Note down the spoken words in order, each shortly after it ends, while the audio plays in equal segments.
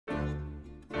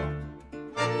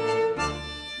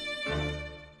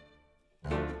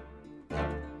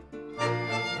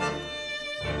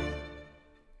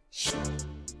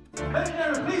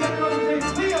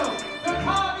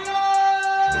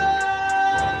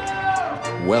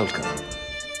Welcome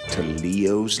to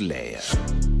Leo's Lair.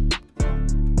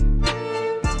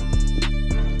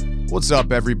 What's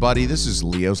up, everybody? This is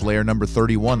Leo's Lair number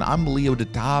 31. I'm Leo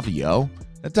DeTavio.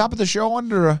 At the top of the show, I wanted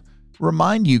to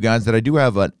remind you guys that I do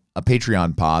have a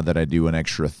Patreon pod that I do an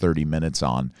extra 30 minutes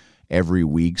on every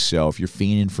week. So if you're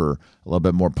fiending for a little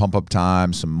bit more pump-up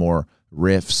time, some more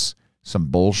riffs, some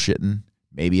bullshitting,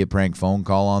 maybe a prank phone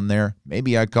call on there,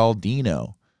 maybe I call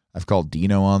Dino. I've called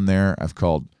Dino on there. I've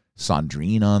called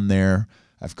Sandrine on there.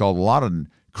 I've called a lot of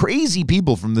crazy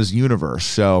people from this universe.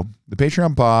 So the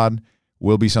Patreon pod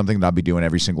will be something that I'll be doing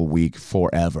every single week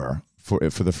forever, for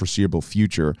the foreseeable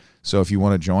future. So if you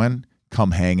want to join, come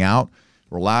hang out,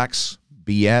 relax,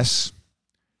 BS,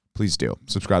 please do.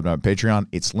 Subscribe to my Patreon.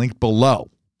 It's linked below.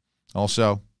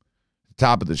 Also,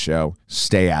 top of the show,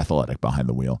 stay athletic behind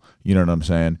the wheel. You know what I'm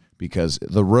saying? Because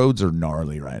the roads are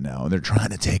gnarly right now, and they're trying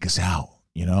to take us out,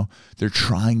 you know? They're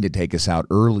trying to take us out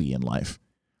early in life.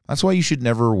 That's why you should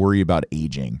never worry about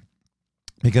aging.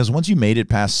 Because once you made it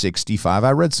past 65,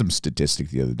 I read some statistic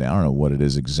the other day. I don't know what it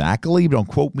is exactly. Don't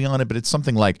quote me on it, but it's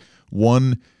something like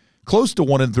close to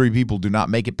 1 in 3 people do not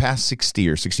make it past 60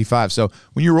 or 65. So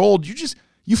when you're old, you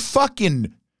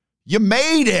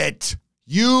made it.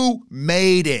 You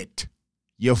made it.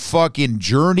 You fucking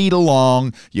journeyed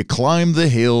along. You climbed the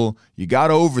hill. You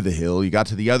got over the hill. You got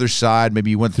to the other side.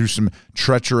 Maybe you went through some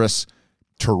treacherous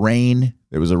terrain.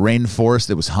 There was a rainforest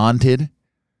that was haunted.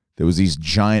 There was these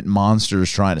giant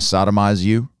monsters trying to sodomize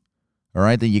you. All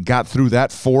right, then you got through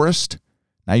that forest.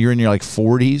 Now you're in your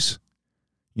 40s.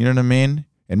 You know what I mean?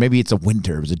 And maybe it's a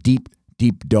winter. It was a deep,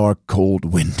 deep, dark, cold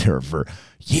winter for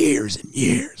years and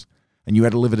years. And you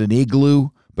had to live in an igloo,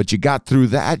 but you got through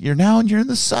that. You're in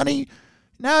the sunny.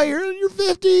 Now you're in your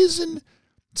 50s and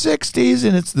 60s,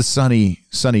 and it's the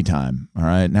sunny time. All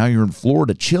right, now you're in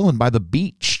Florida chilling by the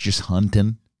beach, just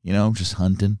hunting, just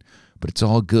hunting. But it's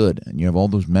all good, and you have all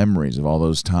those memories of all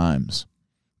those times.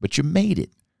 But you made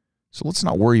it. So let's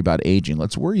not worry about aging.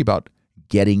 Let's worry about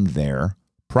getting there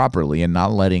properly and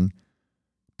not letting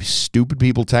stupid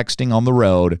people texting on the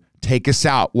road take us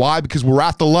out. Why? Because we're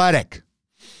athletic.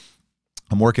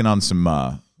 I'm working on some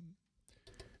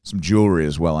jewelry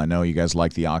as well. I know you guys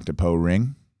like the Octopo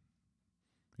ring.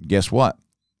 And guess what?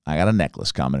 I got a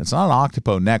necklace coming. It's not an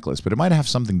Octopo necklace, but it might have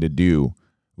something to do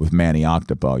with Manny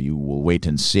Octopo. You will wait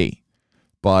and see.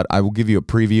 But I will give you a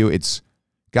preview. It's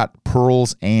got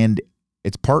pearls, and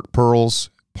it's part pearls,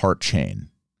 part chain.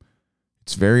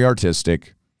 It's very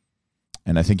artistic,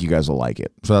 and I think you guys will like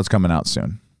it. So that's coming out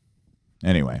soon.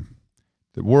 Anyway,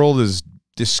 the world is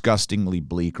disgustingly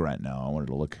bleak right now. I wanted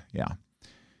to look, yeah.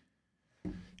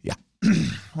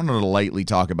 I wanted to lightly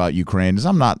talk about Ukraine, because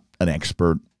I'm not an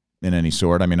expert in any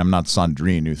sort. I mean, I'm not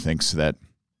Sandrine, who thinks that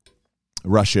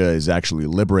Russia is actually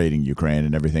liberating Ukraine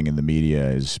and everything in the media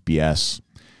is BS.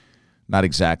 Not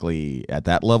exactly at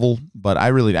that level, but I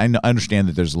understand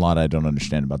that there's a lot I don't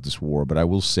understand about this war, but I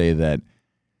will say that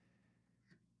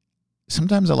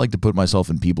sometimes I like to put myself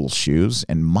in people's shoes,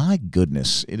 and my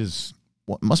goodness, it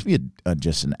must be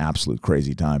just an absolute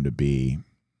crazy time to be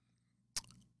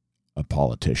a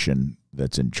politician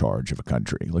that's in charge of a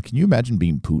country. Like, can you imagine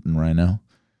being Putin right now?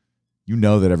 You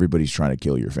know that everybody's trying to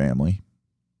kill your family.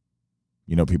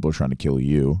 You know people are trying to kill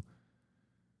you.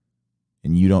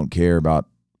 And you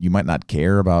might not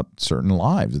care about certain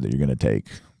lives that you're going to take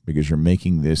because you're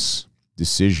making this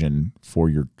decision for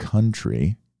your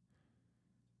country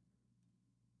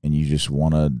and you just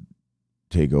want to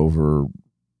take over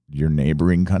your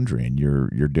neighboring country, and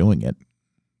you're doing it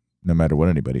no matter what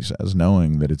anybody says,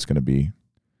 knowing that it's going to be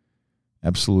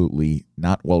absolutely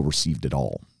not well received at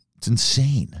all. It's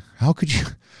insane. How could you?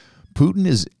 Putin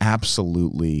is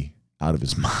absolutely out of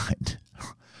his mind.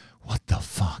 What the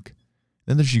fuck?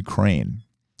 Then there's Ukraine,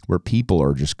 where people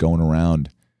are just going around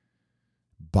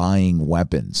buying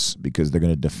weapons because they're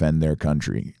going to defend their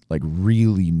country, like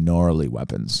really gnarly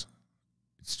weapons.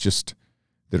 It's just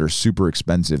that are super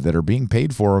expensive, that are being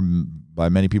paid for by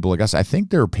many people like us. I think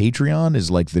their Patreon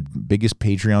is like the biggest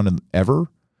Patreon ever,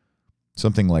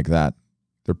 something like that.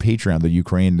 Their Patreon, the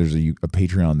Ukraine, there's a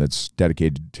Patreon that's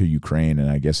dedicated to Ukraine,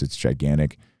 and I guess it's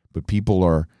gigantic. But people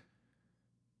are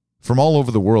from all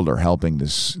over the world are helping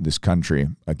this country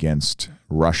against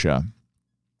Russia.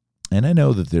 And I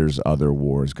know that there's other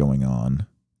wars going on,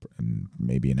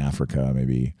 maybe in Africa,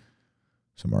 maybe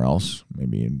somewhere else,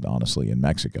 maybe honestly in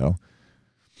Mexico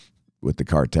with the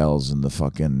cartels and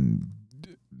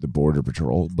the border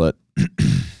patrol. But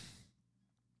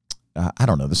I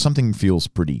don't know. There's something feels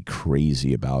pretty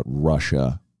crazy about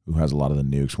Russia, who has a lot of the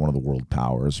nukes, one of the world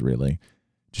powers, really,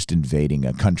 just invading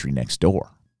a country next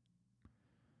door.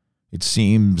 It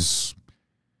seems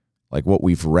like what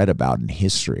we've read about in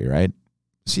history, right?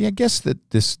 See, I guess that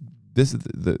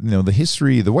the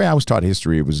history, the way I was taught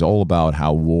history, it was all about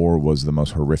how war was the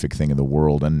most horrific thing in the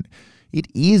world, and it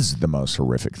is the most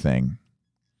horrific thing.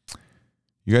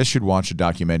 You guys should watch a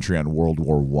documentary on World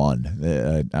War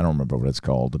I. I don't remember what it's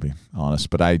called, to be honest,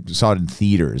 but I saw it in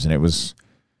theaters, and it was,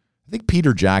 I think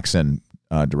Peter Jackson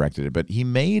directed it, but he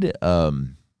made,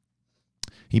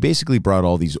 he basically brought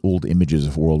all these old images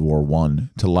of World War I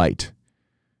to light,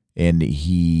 and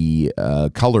he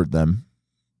colored them,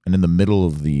 and in the middle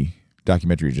of the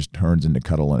documentary, it just turns into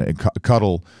color,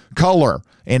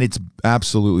 and it's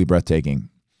absolutely breathtaking.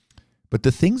 But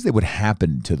the things that would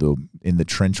happen in the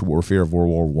trench warfare of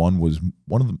World War I was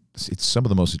it's some of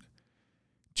the most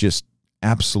just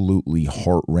absolutely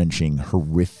heart-wrenching,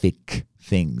 horrific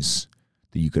things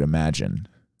that you could imagine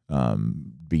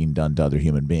being done to other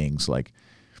human beings, like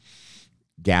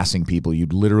gassing people.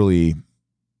 You'd literally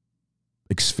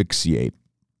asphyxiate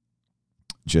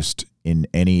just in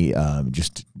any,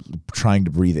 just trying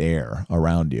to breathe air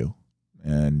around you.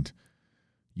 And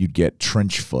you'd get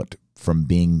trench foot from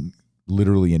being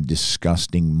literally in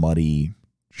disgusting, muddy,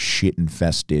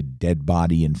 shit-infested, dead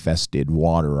body-infested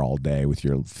water all day with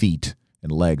your feet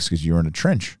and legs because you're in a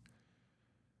trench.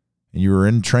 And you were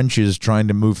in trenches trying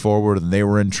to move forward, and they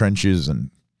were in trenches, and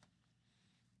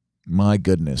my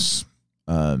goodness.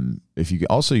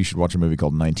 You should watch a movie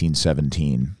called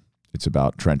 1917. It's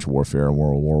about trench warfare in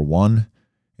World War I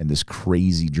and this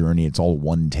crazy journey. It's all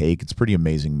one take. It's a pretty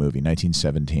amazing movie,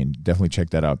 1917. Definitely check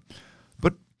that out.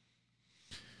 But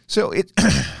so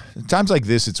times like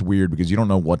this, it's weird because you don't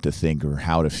know what to think or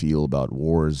how to feel about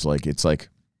wars. Like, it's like,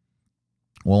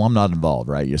 well, I'm not involved,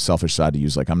 right? Your selfish side to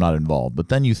use, like, I'm not involved. But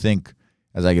then you think,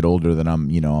 as I get older, that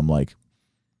I'm like,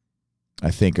 I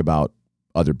think about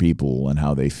other people and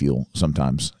how they feel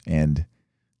sometimes. And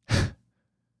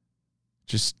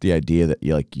just the idea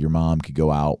that your mom could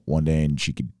go out one day and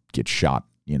she could get shot,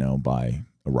 by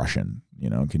a Russian,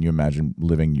 can you imagine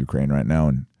living in Ukraine right now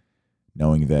and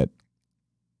knowing that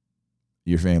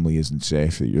your family isn't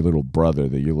safe, that your little brother,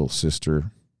 that your little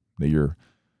sister, that your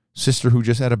sister who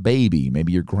just had a baby,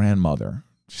 maybe your grandmother,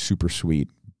 super sweet,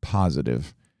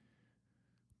 positive,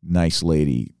 nice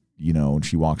lady, and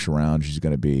she walks around,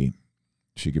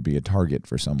 she could be a target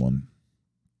for someone.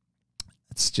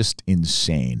 It's just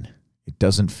insane. It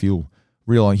doesn't feel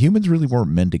real. Humans really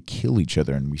weren't meant to kill each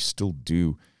other, and we still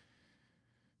do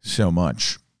so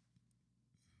much.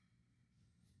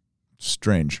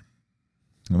 Strange.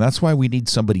 And that's why we need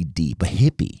somebody deep, a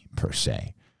hippie, per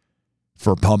se,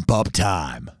 for pump up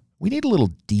time. We need a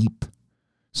little deep,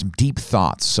 some deep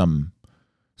thoughts, some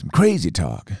crazy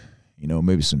talk.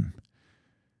 Maybe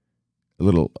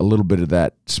a little bit of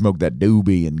that, smoke that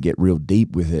doobie and get real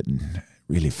deep with it and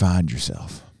really find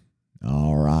yourself.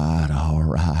 All right.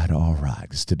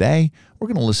 Because today, we're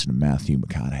going to listen to Matthew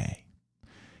McConaughey.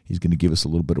 He's going to give us a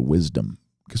little bit of wisdom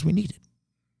because we need it,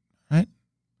 right?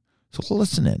 So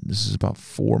listen in. This is about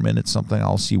 4 minutes something.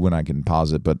 I'll see when I can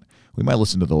pause it, but we might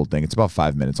listen to the whole thing. It's about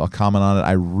 5 minutes. I'll comment on it.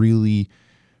 I really,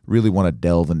 really want to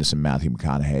delve into some Matthew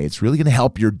McConaughey. It's really going to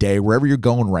help your day wherever you're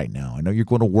going right now. I know you're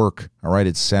going to work, all right?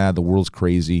 It's sad. The world's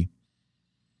crazy,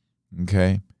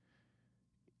 okay?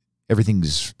 Everything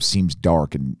seems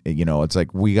dark, and, it's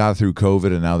like we got through COVID,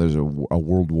 and now there's a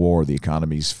world war. The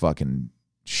economy's fucking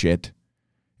shit.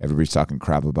 Everybody's talking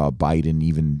crap about Biden,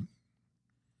 even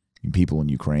people in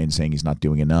Ukraine saying he's not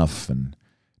doing enough, and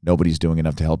nobody's doing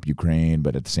enough to help Ukraine,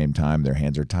 but at the same time, their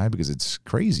hands are tied because it's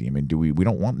crazy. I mean, we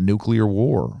don't want nuclear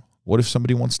war. What if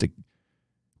somebody wants to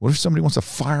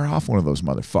fire off one of those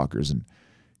motherfuckers and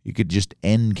you could just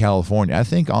end California? I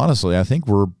think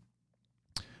we're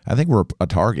a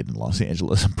target in Los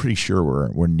Angeles. I'm pretty sure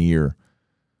we're near.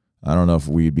 I don't know if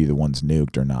we'd be the ones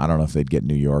nuked or not. I don't know if they'd get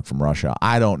New York from Russia.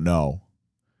 I don't know.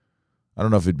 I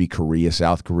don't know if it'd be Korea,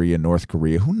 South Korea, North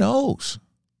Korea. Who knows?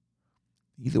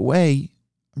 Either way,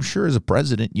 I'm sure as a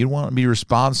president, you don't want to be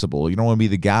responsible. You don't want to be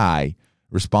the guy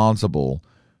responsible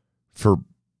for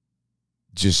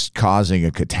just causing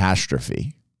a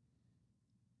catastrophe.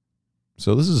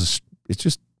 So it's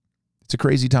a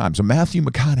crazy time. So Matthew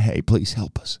McConaughey, please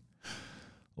help us.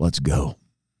 Let's go.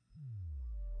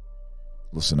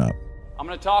 Listen up. I'm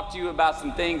going to talk to you about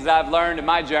some things I've learned in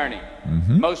my journey.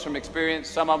 Most from experience,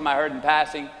 some of them I heard in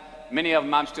passing, many of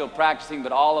them I'm still practicing,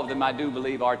 but all of them I do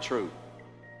believe are true.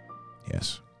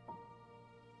 Yes.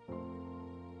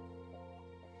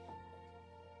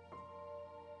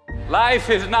 Life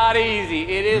is not easy.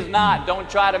 It is not. Don't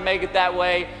try to make it that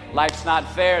way. Life's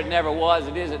not fair. It never was.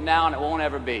 It isn't now, and it won't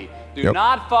ever be. Do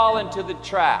not fall into the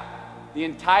trap, the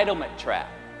entitlement trap,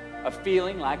 of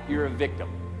feeling like you're a victim.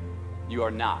 You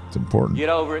are not. It's important. Get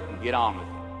over it and get on with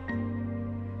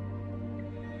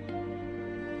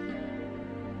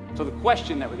it. So the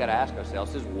question that we got to ask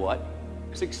ourselves is what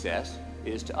success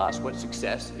is to us, what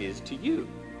success is to you.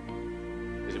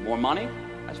 Is it more money?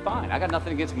 That's fine. I got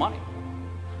nothing against money.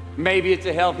 Maybe it's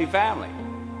a healthy family.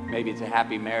 Maybe it's a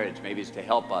happy marriage. Maybe it's to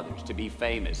help others, to be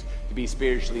famous, to be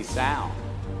spiritually sound,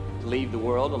 to leave the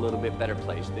world a little bit better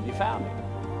place than you found it.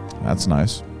 That's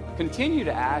nice. Continue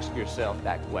to ask yourself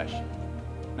that question.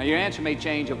 Now, your answer may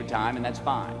change over time, and that's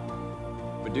fine.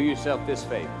 But do yourself this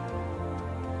favor.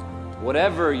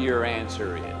 Whatever your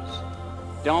answer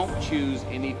is, don't choose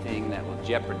anything that will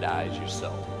jeopardize your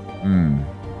soul.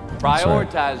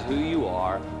 Prioritize who you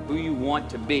are, who you want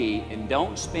to be, and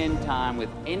don't spend time with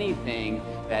anything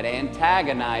that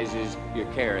antagonizes your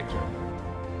character.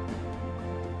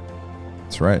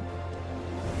 That's right.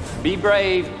 Be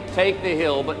brave, take the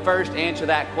hill, but first answer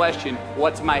that question,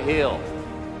 what's my hill?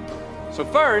 So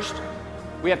first,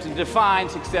 we have to define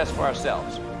success for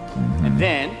ourselves. And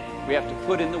then we have to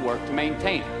put in the work to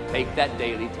maintain it. Take that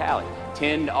daily tally.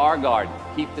 Tend our garden.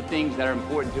 Keep the things that are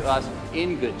important to us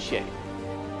in good shape.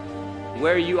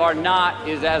 Where you are not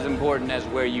is as important as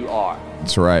where you are.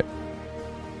 That's right.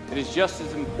 It is just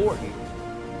as important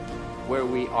where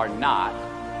we are not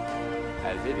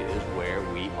as it is where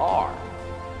we are.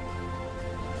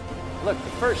 Look,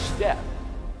 the first step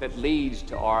that leads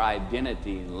to our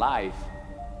identity in life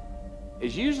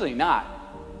is usually not,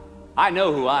 I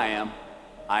know who I am.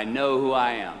 I know who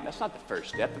I am. That's not the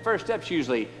first step. The first step's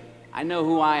usually, I know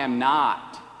who I am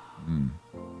not.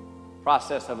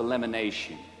 Process of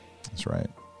elimination. That's right.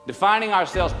 Defining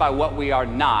ourselves by what we are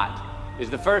not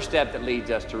is the first step that leads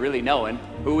us to really knowing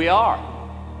who we are.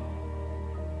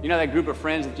 You know that group of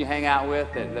friends that you hang out with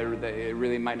that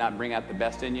really might not bring out the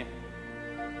best in you?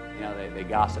 You know, they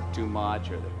gossip too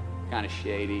much, or they're kind of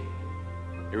shady.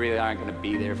 They really aren't going to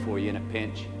be there for you in a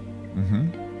pinch.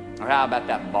 Or how about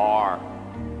that bar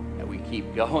that we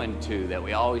keep going to that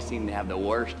we always seem to have the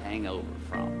worst hangover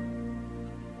from?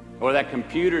 Or that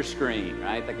computer screen,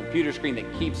 right? The computer screen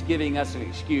that keeps giving us an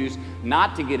excuse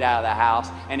not to get out of the house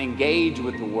and engage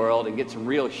with the world and get some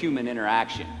real human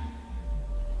interaction.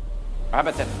 Or how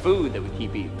about that food that we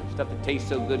keep eating? The stuff that tastes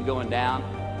so good going down,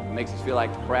 it makes us feel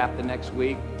like crap the next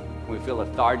week. We feel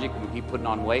lethargic and we keep putting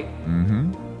on weight.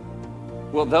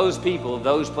 Well, those people,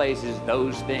 those places,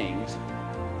 those things,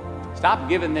 stop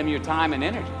giving them your time and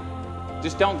energy.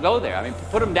 Just don't go there. I mean,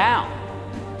 put them down.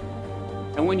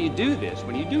 And when you do this,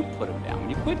 when you do put them down, when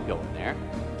you quit going there,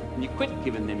 when you quit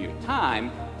giving them your time,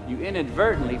 you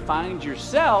inadvertently find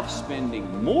yourself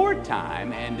spending more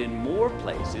time and in more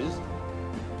places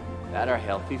that are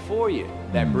healthy for you,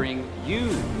 that bring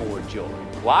you more joy.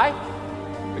 Why?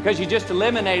 Because you just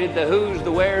eliminated the who's,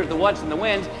 the where's, the what's, and the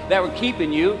when's that were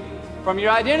keeping you from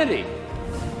your identity.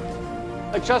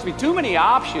 Like, trust me, too many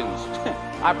options,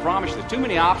 I promise you, too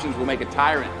many options will make a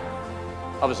tyrant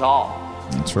of us all.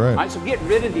 That's right. All right, so get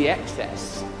rid of the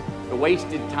excess, the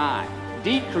wasted time.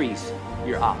 Decrease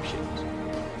your options.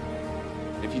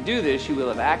 If you do this, you will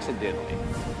have accidentally,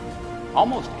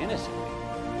 almost innocently,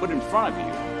 put in front of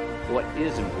you what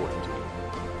is important to you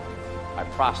by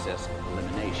process of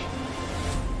elimination.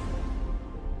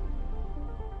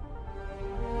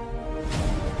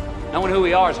 Knowing who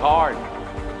we are is hard.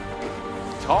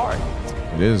 It's hard.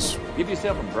 It is. Give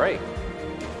yourself a break.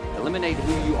 Eliminate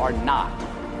who you are not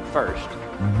first.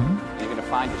 And you're going to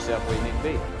find yourself where you need to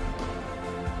be.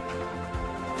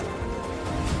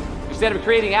 Instead of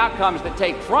creating outcomes that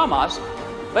take from us,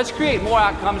 let's create more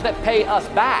outcomes that pay us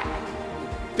back,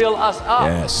 fill us up.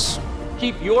 Yes.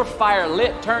 Keep your fire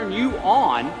lit, turn you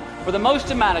on for the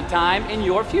most amount of time in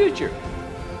your future.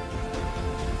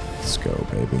 Let's go,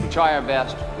 baby. We try our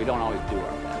best. We don't always do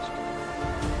our best.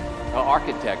 Well,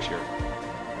 architecture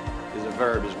is a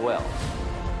verb as well.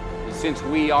 And since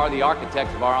we are the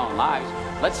architects of our own lives,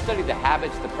 let's study the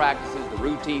habits, the practices, the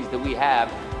routines that we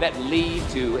have that lead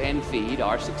to and feed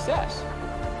our success.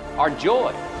 Our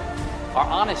joy, our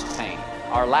honest pain,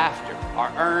 our laughter,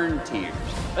 our earned tears.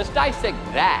 Let's dissect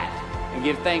that and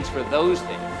give thanks for those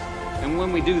things. And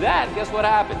when we do that, guess what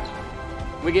happens?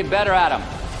 We get better at them.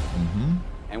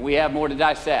 And we have more to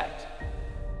dissect.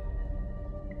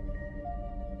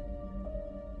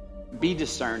 Be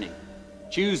discerning.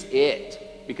 Choose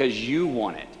it because you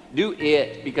want it. Do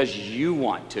it because you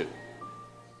want to.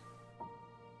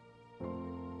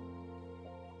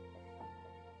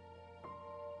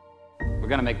 We're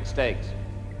going to make mistakes.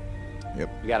 Yep.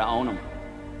 You got to own them.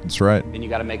 That's right. Then you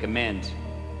got to make amends.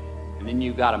 And then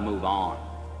you got to move on.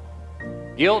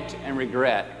 Guilt and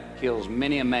regret kills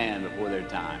many a man before their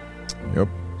time. Yep.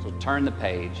 So turn the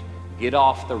page, get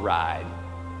off the ride,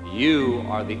 You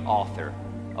are the author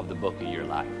of the book of your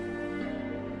life.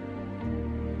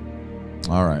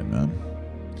 All right, man.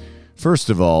 First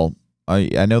of all,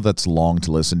 I know that's long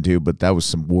to listen to, but that was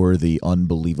some worthy,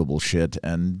 unbelievable shit,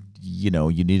 and, you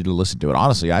needed to listen to it.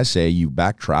 Honestly, I say you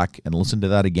backtrack and listen to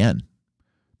that again,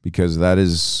 because that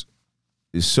is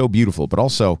so beautiful. But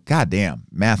also, goddamn,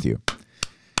 Matthew.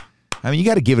 I mean, you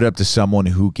got to give it up to someone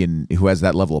who has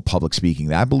that level of public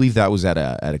speaking. I believe that was at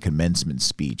a commencement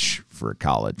speech for a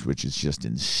college, which is just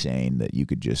insane that you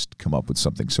could just come up with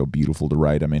something so beautiful to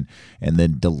write. I mean, and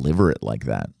then deliver it like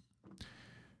that.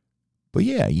 But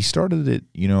yeah, you started it,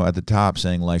 at the top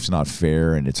saying life's not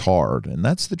fair and it's hard. And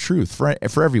that's the truth for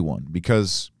everyone,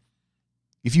 because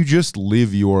if you just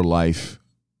live your life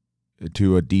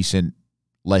to a decent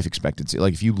life expectancy,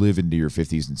 like if you live into your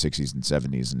 50s and 60s and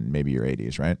 70s and maybe your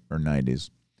 80s, right, or 90s,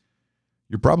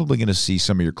 you're probably going to see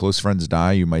some of your close friends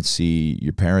die. You might see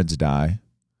your parents die,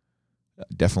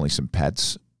 definitely some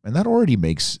pets. And that already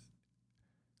makes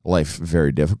life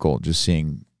very difficult, just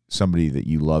seeing somebody that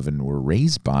you love and were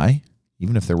raised by,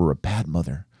 even if they were a bad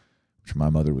mother, which my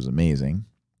mother was amazing,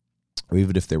 or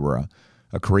even if they were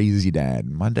a crazy dad.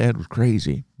 My dad was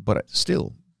crazy, but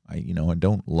still, I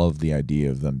don't love the idea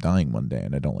of them dying one day,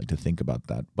 and I don't like to think about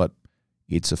that, but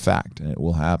it's a fact, and it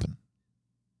will happen.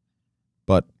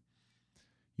 But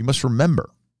you must remember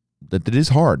that it is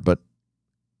hard, but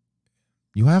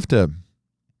you have to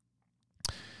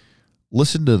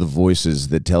listen to the voices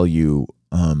that tell you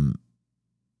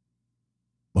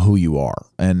who you are.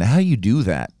 And how you do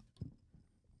that,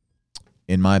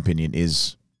 in my opinion,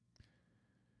 is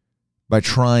by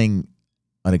trying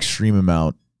an extreme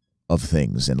amount of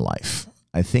things in life.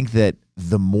 I think that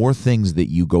the more things that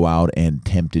you go out and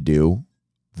attempt to do,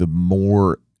 the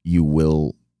more you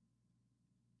will,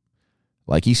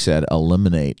 like he said,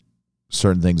 eliminate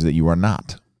certain things that you are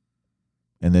not.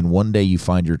 And then one day you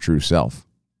find your true self.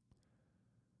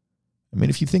 I mean,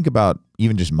 if you think about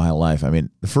even just my life, I mean,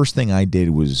 the first thing I did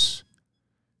was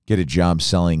get a job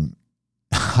selling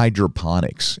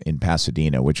hydroponics in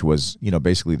Pasadena, which was,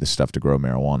 basically the stuff to grow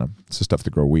marijuana. It's the stuff to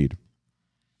grow weed.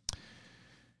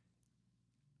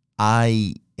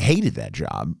 I hated that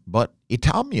job, but it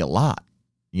taught me a lot.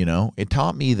 It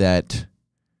taught me that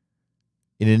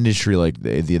in an industry like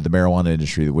the marijuana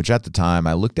industry, which at the time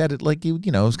I looked at it like, it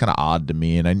was kind of odd to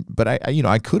me. But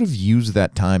I could have used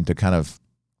that time to kind of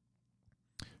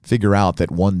figure out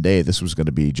that one day this was going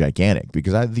to be gigantic,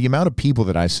 because the amount of people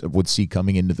that I would see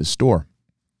coming into the store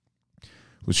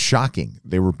was shocking.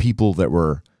 There were people that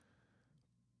were,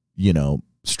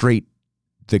 straight,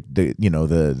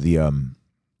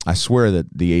 I swear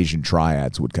that the Asian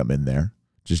triads would come in there,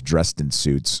 just dressed in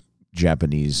suits.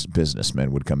 Japanese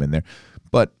businessmen would come in there.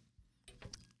 But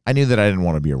I knew that I didn't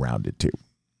want to be around it too.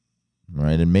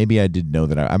 Right? And maybe I did know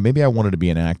that maybe I wanted to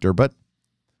be an actor, but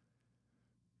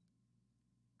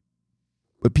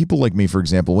people like me, for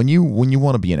example, when you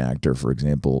want to be an actor, for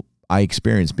example, I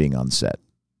experienced being on set.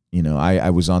 I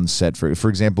was on set for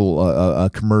example, a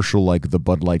commercial like the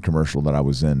Bud Light commercial that I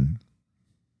was in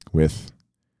with,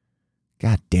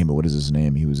 God damn it, what is his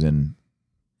name? He was in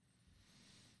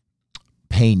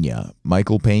Pena,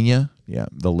 Michael Pena. Yeah,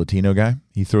 the Latino guy.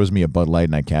 He throws me a Bud Light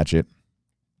and I catch it.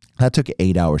 That took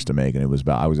 8 hours to make, and I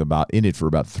was about in it for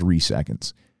about 3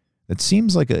 seconds. It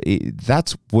seems like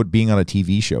that's what being on a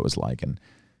TV show is like. And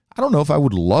I don't know if I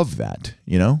would love that,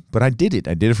 but I did it.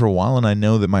 I did it for a while, and I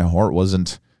know that my heart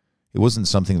wasn't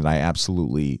something that I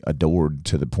absolutely adored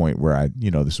to the point where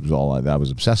this was all that I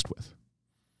was obsessed with.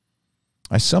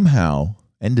 I somehow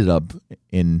ended up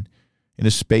in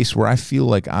a space where I feel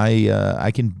like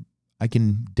I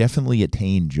can definitely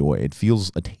attain joy. It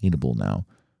feels attainable now,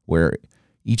 where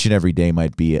each and every day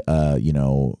might be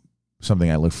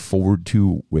something I look forward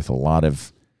to with a lot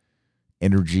of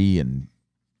energy and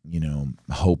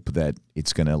hope that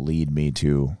it's going to lead me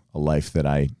to a life that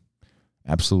I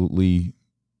absolutely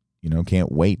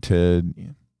can't wait to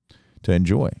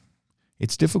enjoy.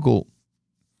 It's difficult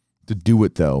to do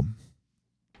it though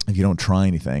if you don't try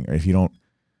anything, or if you don't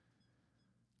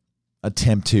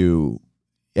attempt to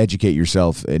educate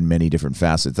yourself in many different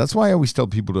facets. That's why I always tell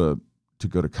people to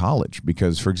go to college,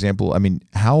 because, for example, I mean,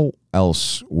 how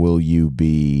else will you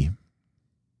be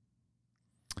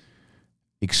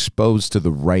exposed to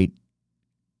the right,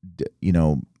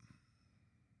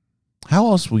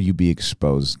 how else will you be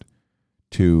exposed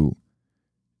to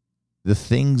the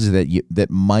things that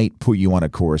might put you on a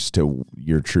course to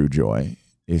your true joy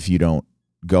if you don't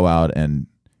go out and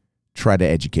try to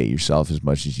educate yourself as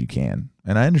much as you can?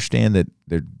 And I understand that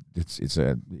it's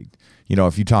a,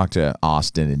 if you talk to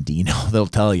Austin and Dino, they'll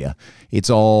tell you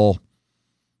it's all,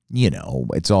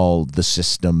 it's all the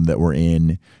system that we're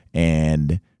in,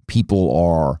 and people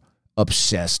are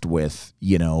obsessed with,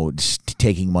 just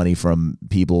taking money from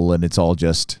people, and it's all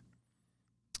just,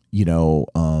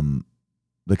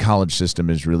 the college system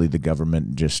is really the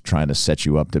government just trying to set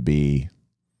you up to be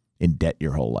in debt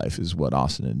your whole life, is what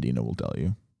Austin and Dina will tell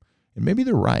you. And maybe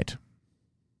they're right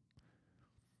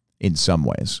in some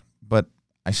ways, but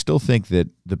I still think that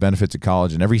the benefits of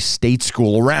college and every state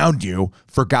school around you,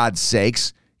 for God's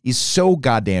sakes, is so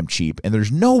goddamn cheap. And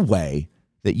there's no way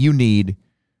that you need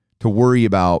to worry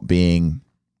about being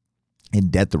in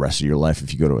debt the rest of your life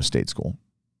if you go to a state school.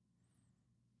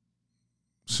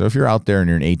 So if you're out there and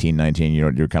you're 18, 19,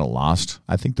 you're kind of lost,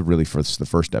 I think the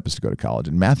first step is to go to college.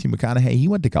 And Matthew McConaughey, he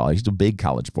went to college. He's a big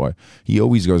college boy. He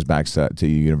always goes back to the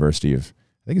University of,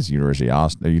 I think it's the University of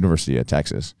Austin, or University of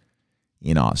Texas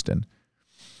in Austin,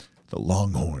 the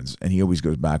Longhorns. And he always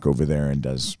goes back over there and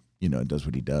does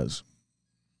what he does.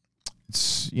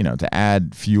 It's, to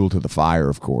add fuel to the fire,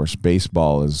 of course,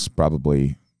 baseball is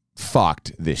probably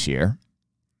fucked this year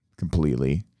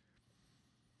completely.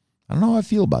 I don't know how I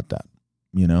feel about that.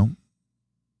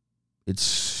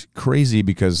 It's crazy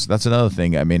because that's another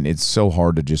thing. I mean, it's so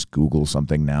hard to just Google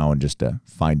something now and just to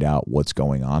find out what's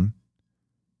going on.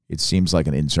 It seems like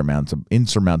an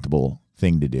insurmountable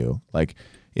thing to do. Like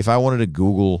if I wanted to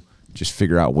Google, just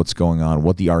figure out what's going on,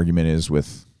 what the argument is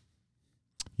with,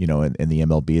 in the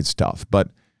MLB, it's tough. But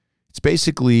it's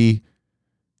basically,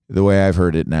 the way I've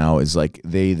heard it now is like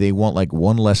they want like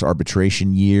one less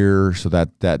arbitration year, so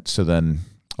then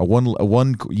a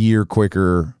one year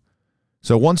quicker.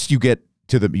 So once you get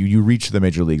to you reach the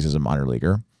major leagues as a minor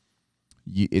leaguer,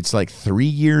 it's like 3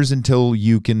 years until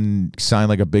you can sign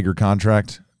like a bigger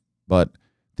contract, but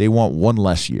they want one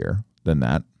less year than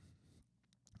that.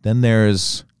 Then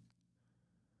there's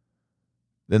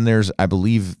I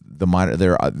believe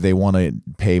they want to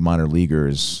pay minor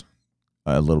leaguers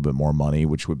a little bit more money,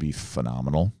 which would be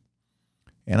phenomenal.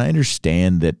 And I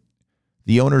understand that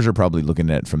the owners are probably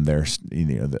looking at it from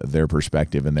their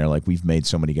perspective, and they're like, we've made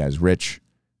so many guys rich,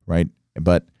 right?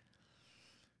 But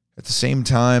at the same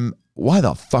time, why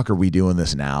the fuck are we doing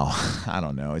this now? I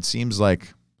don't know. It seems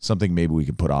like something maybe we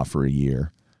could put off for a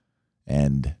year,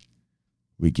 and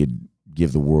we could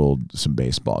give the world some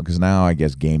baseball. Because now I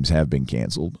guess games have been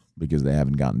canceled because they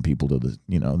haven't gotten people to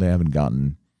they haven't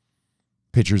gotten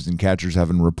pitchers and catchers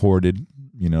haven't reported.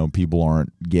 People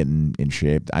aren't getting in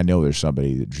shape. I know there's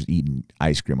somebody that's just eating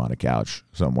ice cream on a couch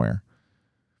somewhere.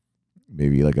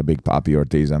 Maybe like a big Papi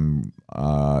Ortiz.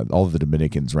 All of the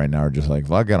Dominicans right now are just like,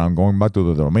 fuck it, I'm going back to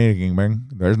the Dominican, man.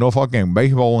 There's no fucking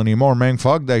baseball anymore, man.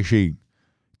 Fuck that shit.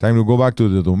 Time to go back to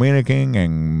the Dominican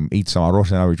and eat some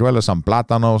arroz and habichuelas, some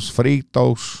plátanos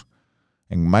fritos,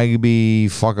 and maybe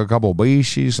fuck a couple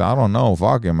beaches. I don't know.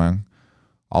 Fuck it, man.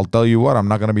 I'll tell you what, I'm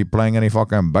not going to be playing any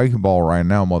fucking baseball right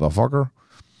now, motherfucker.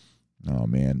 Oh,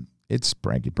 man. It's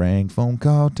pranky prank phone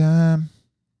call time.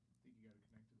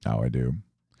 Oh, I do.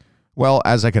 Well,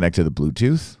 as I connect to the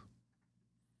Bluetooth,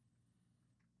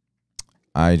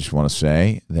 I just want to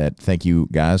say that thank you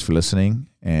guys for listening.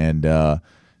 And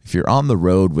if you're on the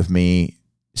road with me,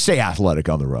 say athletic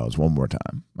on the roads one more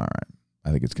time. All right. I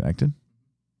think it's connected.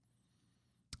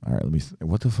 All right.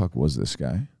 What the fuck was this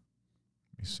guy?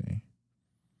 Let me see.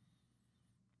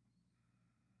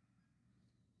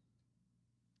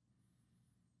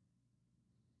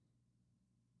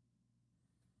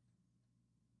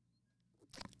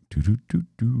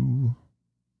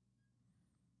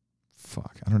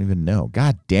 Fuck, I don't even know.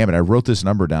 God damn it, I wrote this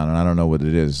number down and I don't know what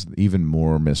it is. Even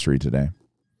more mystery today.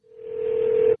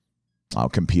 Oh,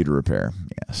 computer repair,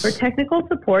 yes. For technical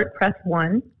support, press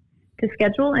 1. To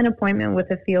schedule an appointment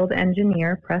with a field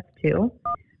engineer, press 2.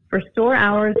 For store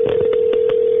hours...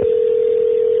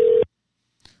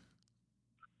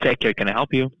 Tech Care, can I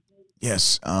help you?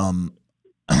 Yes, God,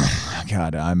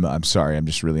 I'm sorry, I'm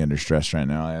just really under stress right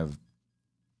now. I have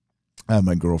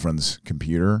my girlfriend's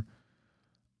computer.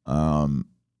 What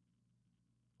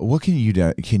can you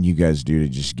guys do to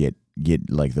just get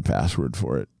like the password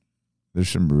for it? There's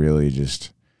some really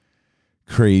just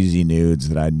crazy nudes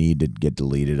that I need to get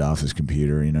deleted off his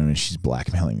computer. And she's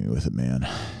blackmailing me with it, man.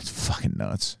 It's fucking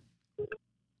nuts.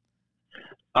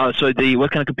 So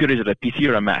what kind of computer is it? A PC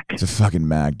or a Mac? It's a fucking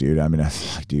Mac, dude. I mean,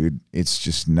 dude, it's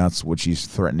just nuts what she's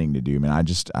threatening to do. Man,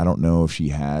 I don't know if she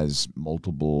has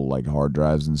multiple like hard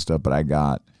drives and stuff, but I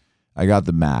got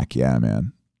the Mac. Yeah,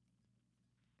 man.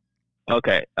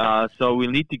 Okay. So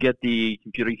we'll need to get the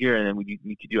computer here, and then we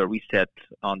need to do a reset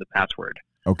on the password.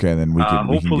 Okay, then we can.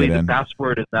 Hopefully, we can get the in.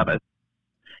 password is not.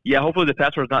 Hopefully the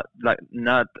password is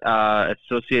not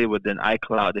associated with an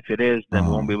iCloud. If it is, then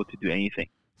we won't be able to do anything.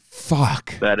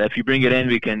 Fuck. But if you bring it in,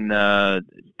 we can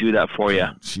do that for you.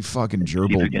 She fucking See if we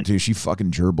gerbled, can- dude. She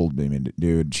fucking gerbled me,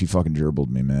 dude. She fucking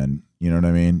gerbled me, man. You know what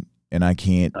I mean? And I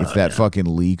can't. If that fucking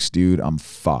leaks, dude, I'm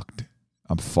fucked.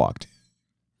 I'm fucked.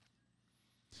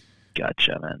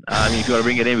 Gotcha, man. I mean, if you want to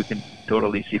bring it in, we can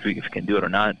totally see if we can do it or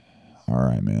not. All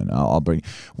right, man. I'll bring.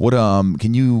 What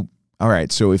can you? All right.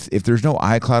 So if there's no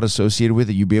iCloud associated with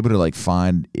it, you'd be able to like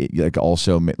find it, like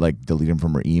also like delete them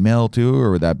from her email too,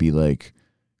 or would that be like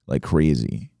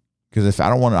crazy? Because if I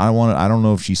don't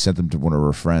know if she sent them to one of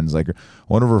her friends. Like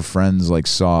one of her friends like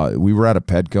we were at a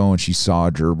Petco and she saw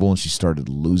a gerbil and she started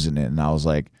losing it, and I was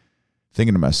like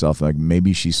thinking to myself like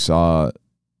maybe she saw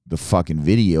the fucking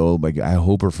video. Like I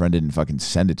hope her friend didn't fucking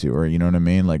send it to her. You know what I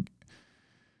mean? Like,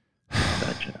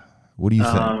 Gotcha. what do you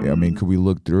think? I mean, could we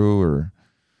look through or?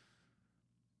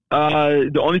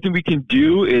 The only thing we can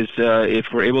do is if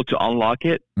we're able to unlock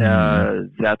it,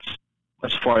 that's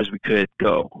as far as we could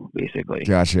go, basically.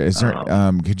 Gotcha. Is there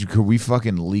could we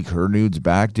fucking leak her nudes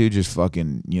back, dude? Just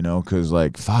fucking, cause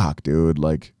like fuck, dude.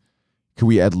 Like, could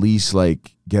we at least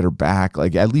like get her back?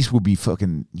 Like at least we'll be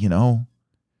fucking,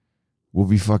 we'll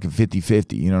be fucking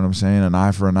 50-50, you know what I'm saying? An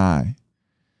eye for an eye.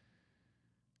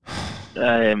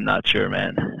 I am not sure,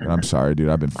 man. I'm sorry, dude.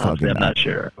 I've been Honestly, fucking. I'm not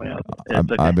sure.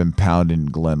 I've been pounding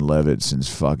Glenn Levitt since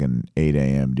fucking 8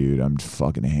 a.m., dude. I'm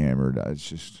fucking hammered. It's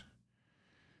just,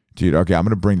 dude. Okay, I'm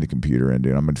gonna bring the computer in,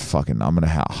 dude. I'm gonna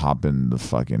hop in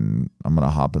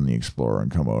the Explorer and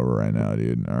come over right now,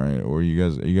 dude. All right, are you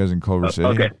guys in Culver City?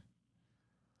 Okay.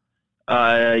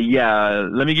 Yeah.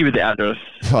 Let me give you the address.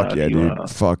 Fuck yeah, dude.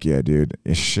 Fuck yeah, dude.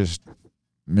 It's just.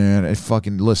 Man,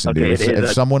 listen, Okay, dude.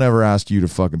 If someone ever asked you to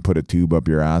fucking put a tube up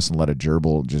your ass and let a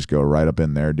gerbil just go right up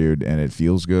in there, dude, and it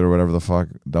feels good or whatever the fuck,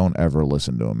 don't ever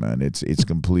listen to them, man. It's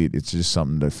complete. It's just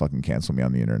something to fucking cancel me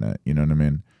on the internet. You know what I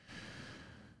mean?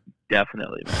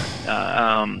 Definitely,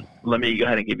 man. Let me go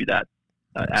ahead and give you that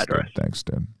address. Thanks,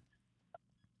 dude.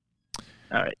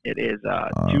 All right, it is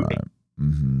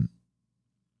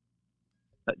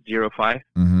 05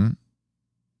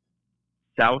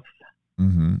 South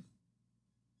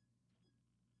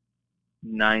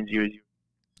 900.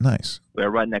 Nice. We're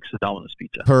right next to Domino's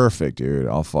Pizza. Perfect, dude.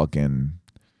 I'll come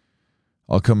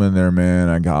in there,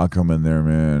 man. I'll come in there,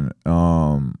 man.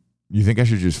 You think I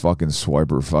should just fucking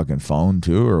swipe her fucking phone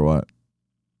too, or what?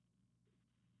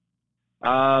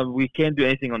 We can't do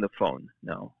anything on the phone.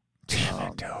 No. Damn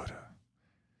it, dude.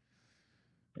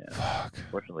 Yeah. Fuck.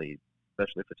 Unfortunately,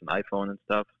 especially if it's an iPhone and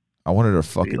stuff. I wanted to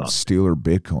fucking steal her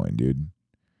Bitcoin, dude.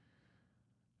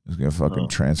 I was gonna fucking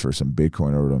transfer some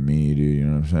Bitcoin over to me, dude. You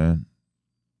know what I'm saying?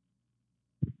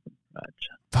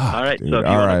 Gotcha. Fuck, All right, dude. so if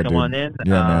you want to come on in,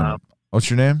 yeah, man. What's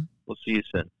your name? We'll see you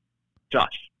soon.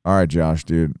 Josh. All right, Josh,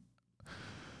 dude.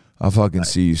 I'll fucking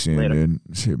see you soon, Later. dude.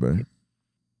 See you, buddy.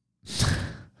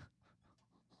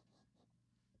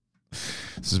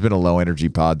 This has been a low energy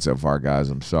pod so far, guys.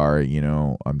 I'm sorry.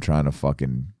 I'm trying to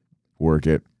fucking work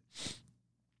it.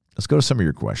 Let's go to some of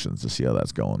your questions to see how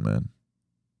that's going, man.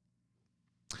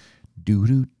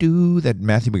 That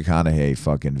Matthew McConaughey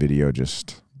fucking video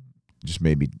just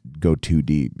made me go too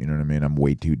deep. You know what I mean? I'm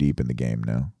way too deep in the game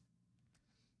now.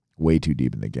 Way too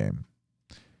deep in the game.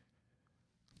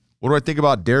 What do I think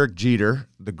about Derek Jeter,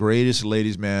 the greatest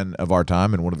ladies man of our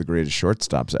time and one of the greatest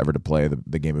shortstops ever to play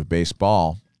the game of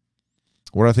baseball?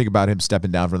 What do I think about him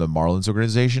stepping down from the Marlins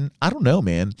organization? I don't know,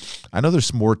 man. I know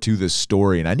there's more to this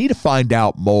story, and I need to find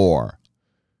out more.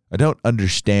 I don't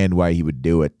understand why he would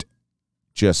do it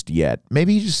just yet.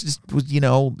 Maybe he just was, he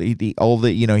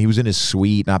was in his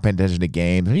suite, not paying attention to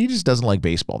games. He just doesn't like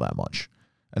baseball that much.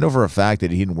 I know for a fact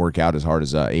that he didn't work out as hard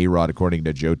as A-Rod, according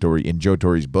to Joe Torre. In Joe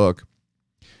Torre's book,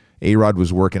 A-Rod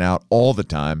was working out all the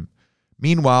time.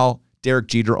 Meanwhile, Derek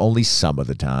Jeter only some of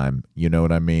the time. You know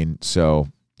what I mean? So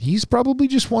he's probably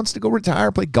just wants to go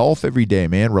retire, play golf every day,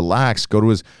 man. Relax, go to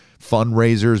his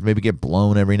fundraisers, maybe get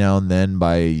blown every now and then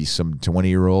by some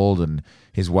 20-year-old, and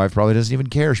his wife probably doesn't even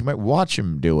care. She might watch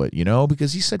him do it,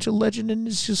 because he's such a legend and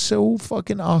it's just so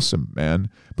fucking awesome, man.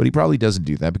 But he probably doesn't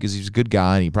do that because he's a good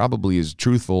guy and he probably is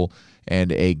truthful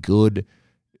and a good,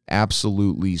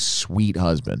 absolutely sweet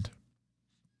husband.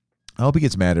 I hope he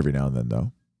gets mad every now and then,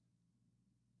 though.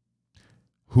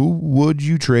 Who would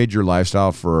you trade your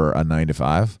lifestyle for a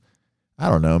 9-to-5? I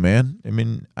don't know, man. I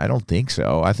mean, I don't think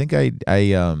so. I think I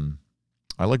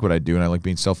like what I do and I like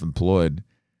being self-employed.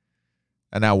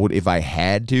 And now, if I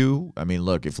had to, I mean,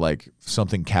 look, if like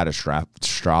something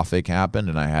catastrophic happened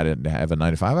and I had to have a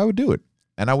 9-to-5, I would do it.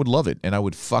 And I would love it. And I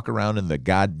would fuck around in the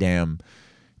goddamn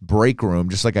break room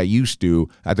just like I used to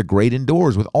at the Great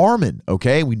Indoors with Armin,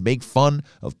 okay? We'd make fun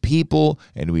of people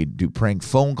and we'd do prank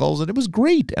phone calls and it was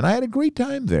great. And I had a great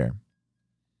time there.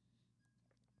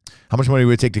 How much money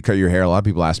would it take to cut your hair? A lot of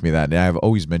people ask me that, and I've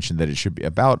always mentioned that it should be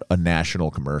about a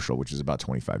national commercial, which is about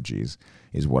 25 G's,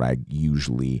 is what I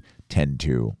usually tend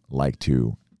to like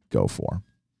to go for.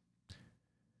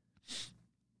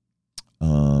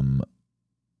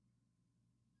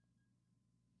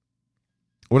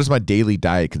 What does my daily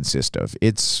diet consist of?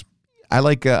 I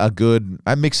like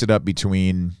I mix it up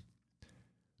between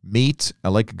meat. I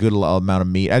like a good amount of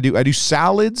meat. I do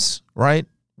salads, right?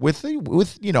 With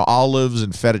olives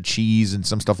and feta cheese and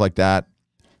some stuff like that,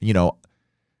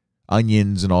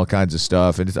 onions and all kinds of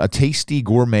stuff. And it's a tasty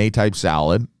gourmet type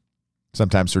salad,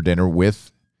 sometimes for dinner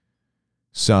with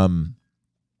some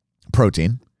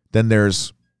protein. Then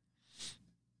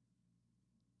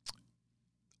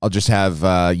I'll just have,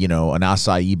 an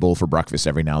acai bowl for breakfast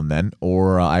every now and then,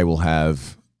 or I will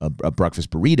have a breakfast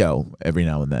burrito every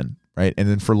now and then, right? And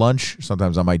then for lunch,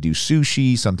 sometimes I might do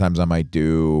sushi. Sometimes I might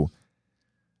do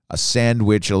a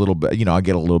sandwich, a little bit, I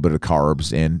get a little bit of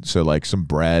carbs in. So like some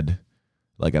bread,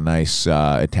 like a nice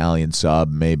Italian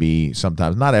sub, maybe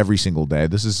sometimes, not every single day.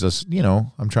 This is just,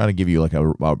 I'm trying to give you like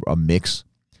a mix.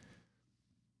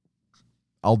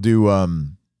 I'll do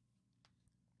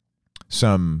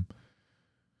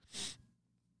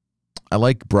I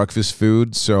like breakfast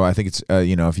food, so I think it's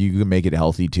if you can make it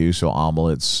healthy too. So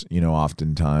omelets,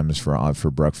 oftentimes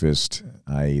for breakfast.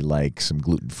 I like some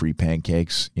gluten-free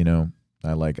pancakes.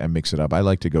 I mix it up. I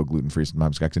like to go gluten-free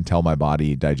sometimes. I can tell my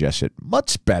body digests it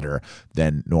much better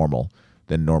than normal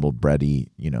bready,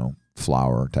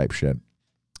 flour type shit.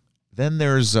 Then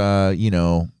there's I'll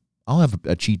have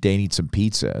a cheat day and eat some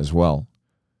pizza as well.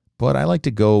 But I like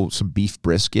to go some beef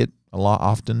brisket a lot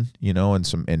often,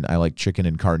 and I like chicken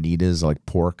and carnitas, I like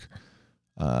pork,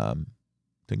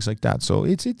 things like that. So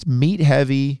it's meat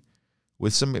heavy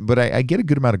with but I get a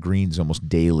good amount of greens almost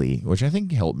daily, which I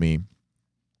think helped me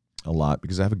a lot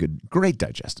because I have a great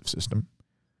digestive system.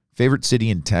 Favorite city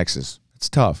in Texas? It's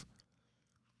tough.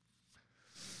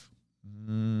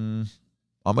 I'm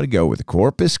going to go with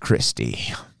Corpus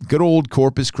Christi. Good old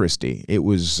Corpus Christi. It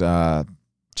was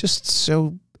just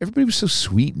so... Everybody was so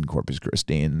sweet in Corpus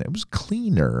Christi, and it was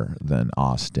cleaner than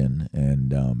Austin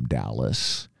and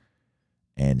Dallas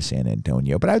and San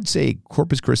Antonio. But I'd say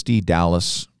Corpus Christi,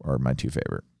 Dallas are my two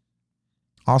favorite.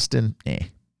 Austin,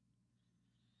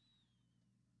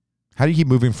 How do you keep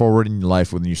moving forward in your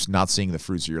life when you're not seeing the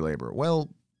fruits of your labor? Well,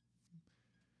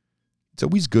 it's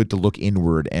always good to look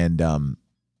inward and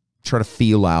try to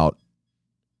feel out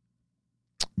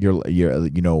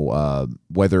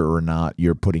whether or not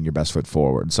you're putting your best foot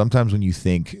forward. Sometimes when you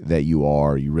think that you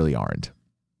are, you really aren't,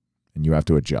 and you have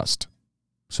to adjust.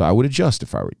 So I would adjust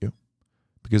if I were you,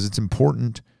 because it's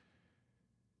important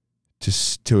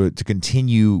to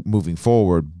continue moving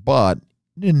forward, but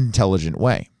in an intelligent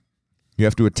way. You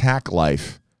have to attack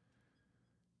life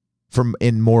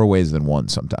in more ways than one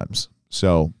sometimes.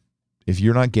 So if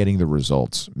you're not getting the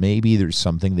results, maybe there's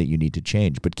something that you need to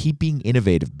change. But keep being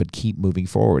innovative, but keep moving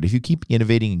forward. If you keep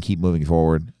innovating and keep moving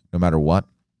forward, no matter what,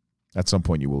 at some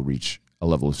point you will reach a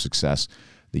level of success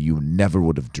that you never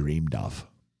would have dreamed of.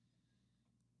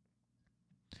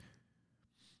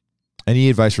 Any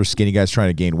advice for skinny guys trying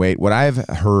to gain weight? What I've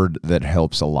heard that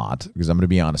helps a lot, because I'm going to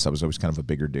be honest, I was always kind of a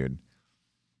bigger dude,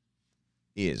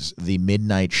 is the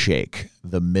midnight shake.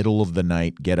 The middle of the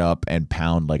night, get up and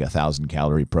pound like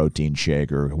 1,000-calorie protein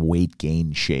shake or weight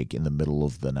gain shake in the middle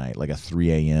of the night, like a 3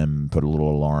 a.m., put a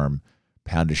little alarm,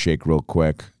 pound a shake real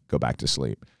quick, go back to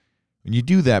sleep. When you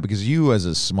do that, because you as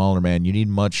a smaller man, you need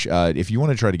if you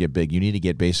want to try to get big, you need to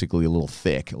get basically a little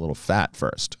thick, a little fat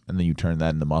first, and then you turn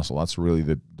that into muscle. That's really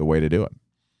the way to do it.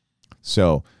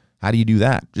 So how do you do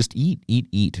that? Just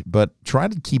eat, but try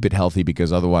to keep it healthy,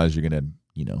 because otherwise you're going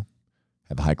to,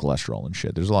 have high cholesterol and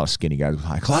shit. There's a lot of skinny guys with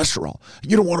high cholesterol.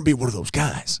 You don't want to be one of those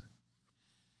guys.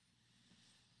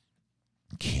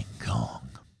 King Kong.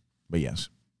 But yes,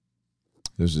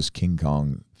 there's this King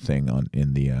Kong thing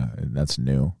that's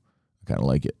new. I kind of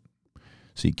like it.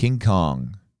 See, King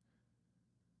Kong,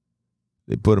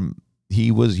 they put him,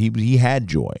 he had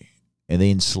joy, and they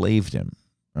enslaved him,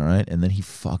 all right? And then he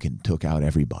fucking took out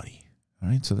everybody, all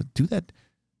right? So do that.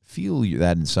 Feel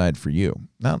that inside for you.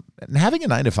 Now, having a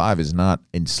 9-to-5 is not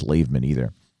enslavement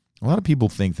either. A lot of people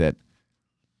think that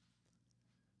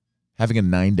having a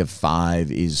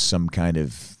 9-to-5 is some kind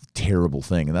of terrible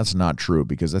thing, and that's not true,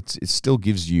 because it still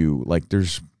gives you, like,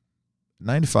 there's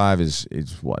 9-to-5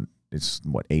 is what? It's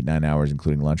what, 8-9 hours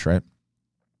including lunch, right?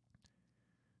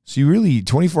 So you really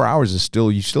 24 hours is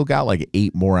you still got like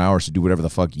 8 more hours to do whatever the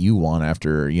fuck you want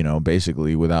after,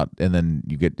 basically and then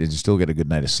you still get a good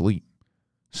night of sleep.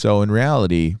 So in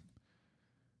reality,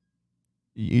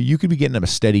 you could be getting a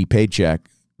steady paycheck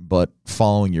but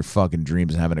following your fucking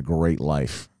dreams and having a great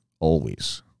life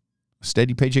always. A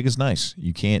steady paycheck is nice.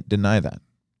 You can't deny that.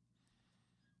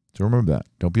 So remember that.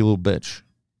 Don't be a little bitch.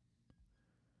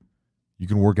 You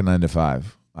can work a 9 to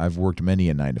 5. I've worked many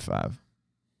a 9 to 5.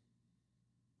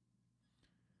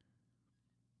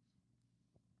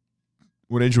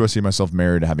 What age do I see myself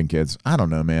married and having kids? I don't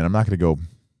know, man. I'm not going to go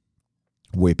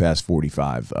way past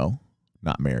 45, though.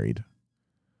 Not married.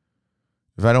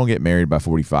 If I don't get married by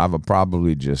 45, I'll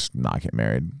probably just not get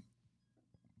married.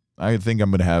 I think I'm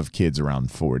going to have kids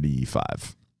around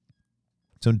 45.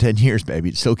 So in 10 years, baby,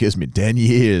 it still gives me 10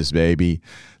 years, baby.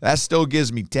 That still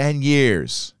gives me 10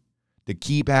 years to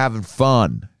keep having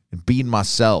fun and being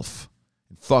myself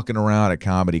and fucking around at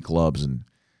comedy clubs and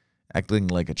acting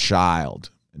like a child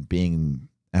and being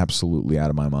absolutely out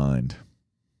of my mind.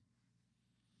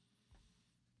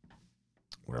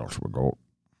 Where else should we go?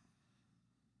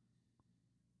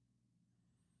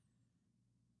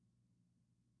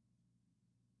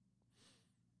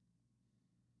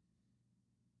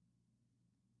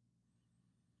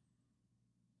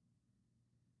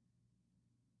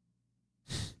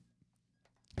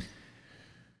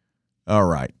 All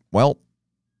right. Well,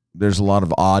 there's a lot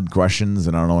of odd questions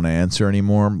that I don't want to answer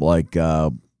anymore. Like,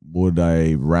 would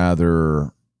I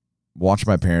rather watch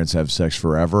my parents have sex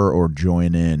forever or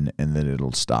join in and then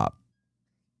it'll stop?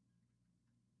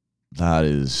 That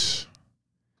is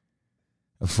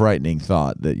a frightening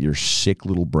thought that your sick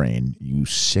little brain, you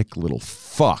sick little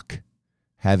fuck,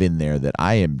 have in there that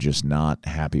I am just not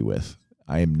happy with.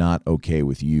 I am not okay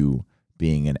with you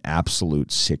being an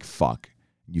absolute sick fuck.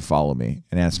 You follow me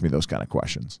and ask me those kind of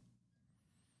questions.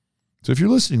 So if you're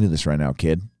listening to this right now,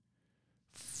 kid,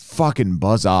 fucking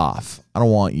buzz off. I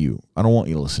don't want you. I don't want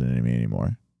you listening to me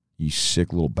anymore. You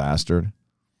sick little bastard.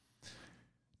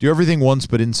 Do everything once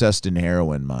but incest and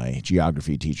heroin, my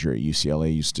geography teacher at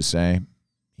UCLA used to say.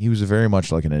 He was very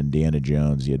much like an Indiana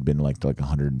Jones. He had been like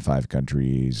 105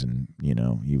 countries and, you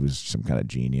know, he was some kind of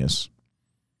genius.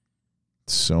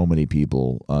 So many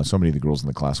people, so many of the girls in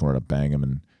the class wanted to bang him,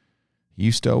 and he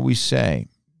used to always say,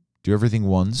 do everything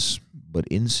once, but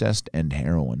incest and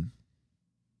heroin.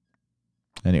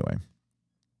 Anyway,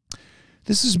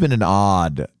 this has been an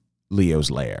odd Leo's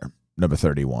Lair, number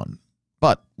 31.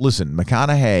 But listen,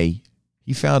 McConaughey,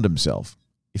 he found himself.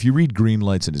 If you read Green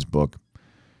Lights in his book,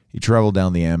 he traveled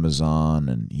down the Amazon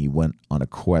and he went on a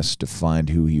quest to find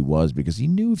who he was because he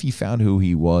knew if he found who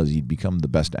he was, he'd become the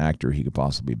best actor he could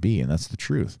possibly be. And that's the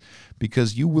truth.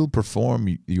 Because you will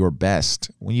perform your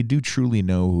best when you do truly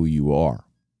know who you are.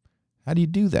 How do you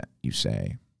do that, you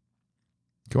say?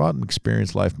 Go out and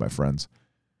experience life, my friends.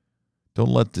 Don't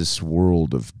let this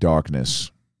world of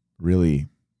darkness really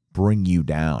bring you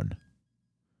down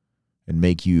and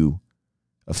make you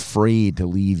afraid to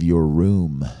leave your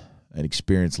room and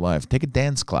experience life. Take a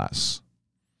dance class.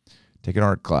 Take an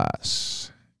art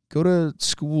class. Go to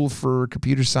school for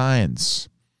computer science.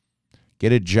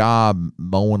 Get a job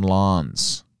mowing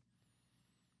lawns.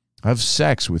 Have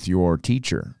sex with your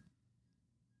teacher,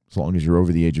 as long as you're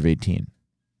over the age of 18.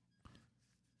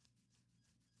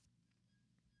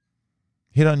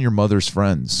 Hit on your mother's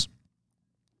friends.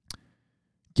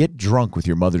 Get drunk with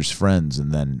your mother's friends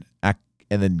and then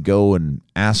go and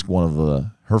ask one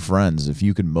of her friends if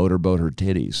you can motorboat her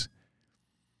titties.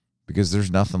 Because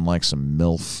there's nothing like some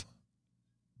MILF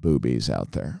boobies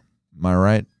out there. Am I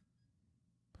right?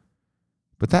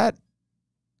 But that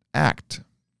act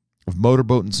of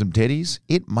motorboating some titties,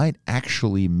 it might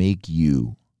actually make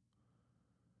you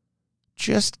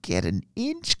just get an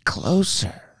inch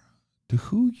closer to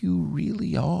who you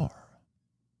really are,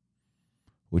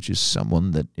 which is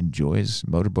someone that enjoys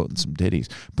motorboating some titties.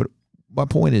 But my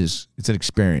point is, it's an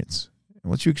experience. And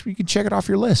once you can check it off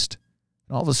your list.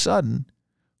 And all of a sudden,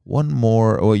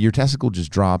 your testicle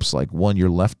just drops your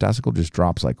left testicle just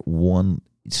drops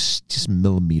just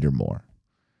millimeter more.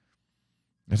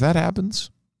 If that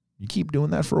happens, you keep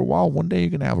doing that for a while, one day you're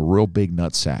going to have a real big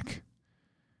nutsack.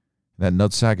 That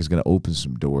nutsack is going to open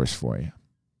some doors for you.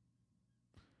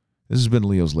 This has been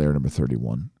Leo's Lair number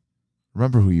 31.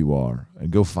 Remember who you are and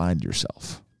go find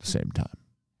yourself at the same time.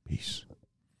 Peace.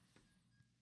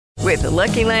 With the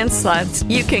Lucky Land Slots,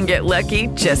 you can get lucky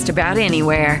just about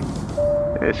anywhere.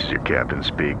 This is your captain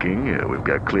speaking. We've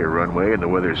got clear runway and the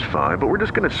weather's fine, but we're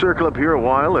just going to circle up here a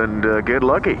while and get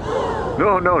lucky.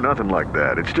 No, nothing like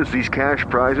that. It's just these cash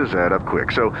prizes add up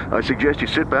quick. So I suggest you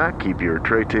sit back, keep your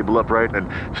tray table upright, and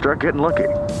start getting lucky.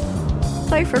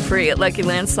 Play for free at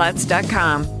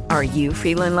LuckyLandSlots.com. Are you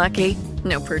feeling lucky?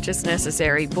 No purchase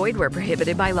necessary. Void where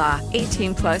prohibited by law.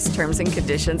 18+ terms and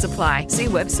conditions apply. See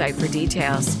website for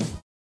details.